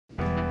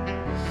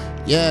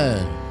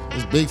Yeah,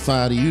 it's big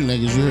fire to you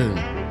niggas, you heard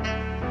me?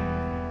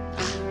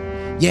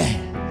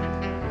 Yeah.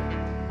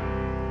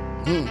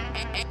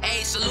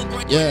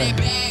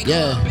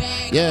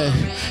 Yeah.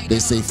 They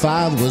say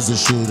 5 was a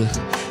shooter.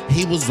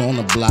 He was on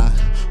the block,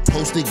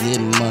 posted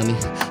getting money,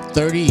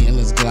 30 in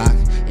his Glock,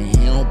 and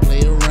he don't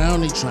play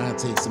around. He try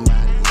to take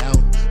somebody out.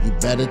 You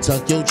better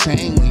tuck your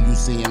chain when you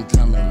see him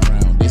coming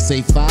around. They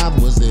say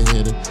 5 was the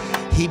hitter.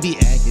 He be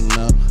acting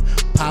up,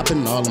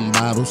 popping all them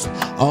bottles.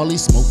 All he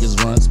smoke is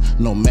runs.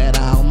 No matter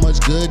how much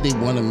good they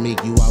wanna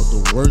make you out,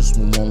 the worst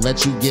one won't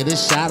let you get a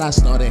shot. I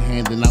started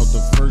handing out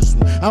the first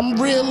one.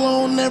 I'm real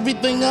on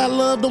everything I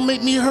love, don't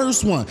make me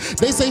hearse one.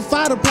 They say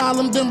fight a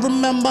problem, then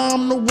remember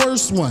I'm the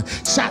worst one.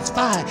 Shots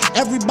fired,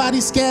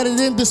 everybody scattered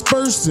and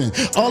dispersing.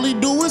 All he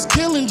do is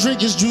kill and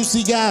drink his juice,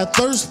 he got a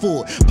thirst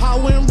for it.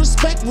 Power and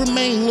respect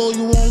remain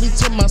loyal only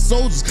to my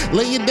soldiers.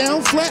 Lay it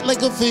down flat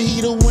like a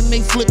fajita when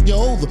they flip you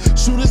over.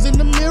 Shooters in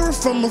the mirror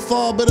from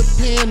afar, but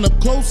appearing up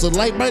closer.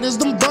 Light bright as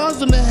them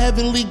bars on the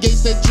heavenly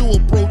gates that you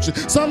approaching.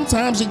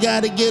 Sometimes you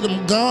gotta get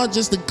them gone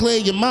just to clear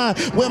your mind.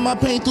 Wear my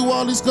pain through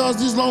all these scars,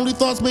 these lonely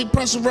thoughts make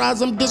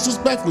pressurize. I'm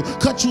disrespectful,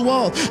 cut you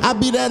off. I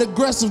be that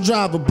aggressive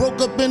driver, broke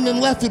up and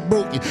then left it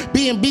broken.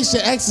 B&B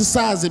should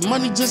exercise it.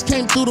 Money just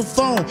came through the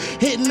phone,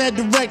 hitting that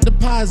direct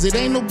deposit.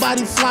 Ain't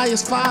nobody fly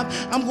as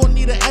 5, I'm gonna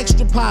need an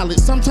extra pilot.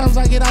 Sometimes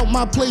I get out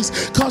my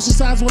place, caution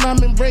signs when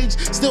I'm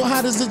enraged. Still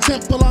hot as a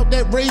tent, pull out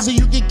that razor,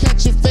 you can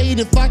catch a fade.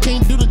 If I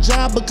can't do the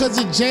job because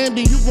it jammed,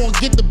 then you gon'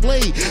 get the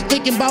blade.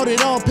 Thinking about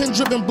it all, pen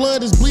dripping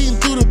blood is bleeding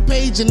through the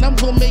page, and I'm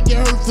gonna make it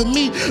hurt for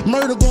me.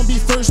 Murder gonna be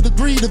first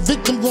degree, the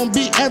victim gonna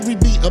be every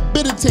beat. A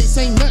bitter taste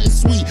ain't nothing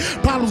sweet.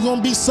 Problems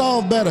gonna be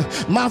solved better,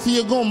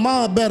 mafia gon'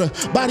 mob better.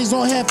 Bodies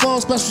on half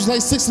all specials,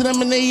 like 6 of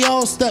them and they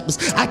all steppers.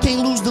 I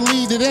can't lose the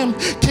lead to them.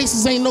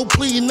 Cases ain't no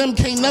plea in them,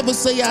 can't never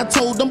say I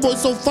told. Them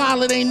boys so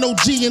foul it ain't no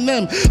G in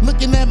them.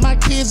 Looking at my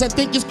kids, I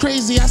think it's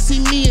crazy, I see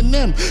me and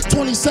them.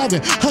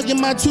 27,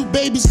 hugging my 2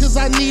 babies cause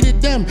I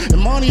needed them.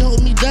 And Marnie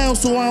hold me down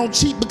so I don't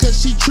cheat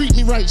because she treat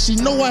me right. She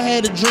know I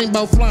had a dream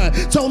about flying,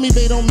 told me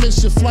they don't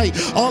miss your flight.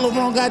 All the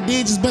wrong I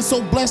did, just been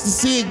so blessed to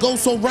see it go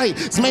so right.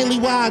 It's mainly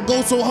why I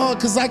go so hard,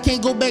 cause I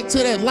can't go back to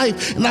that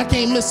life, and I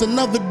can't miss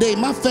another day.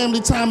 My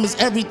family time is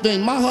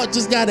everything. My heart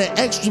just got an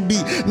extra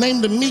beat,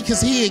 named him me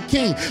cause he a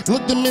king.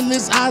 Looked him in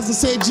his eyes and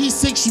said,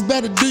 G6, you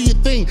better do your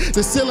thing.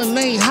 The ceiling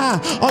ain't high,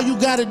 all you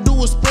gotta do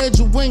is spread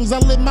your wings. I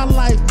live my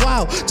life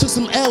wild, took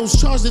some L's,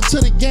 charged it to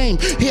the game.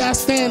 Here I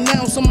stand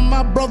now, some of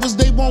my brothers,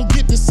 they won't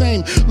get the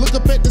same. Look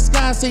up at the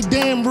sky, say,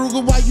 damn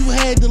Ruger, why you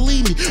had to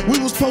leave me? We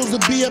was supposed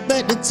to be up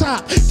at the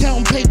top,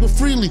 counting paper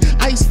freely.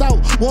 Iced out,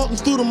 walking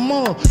through the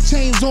mall,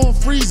 chains on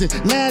freezing.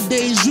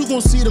 Nowadays, you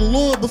gon' see the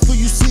Lord before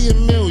you see a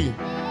million.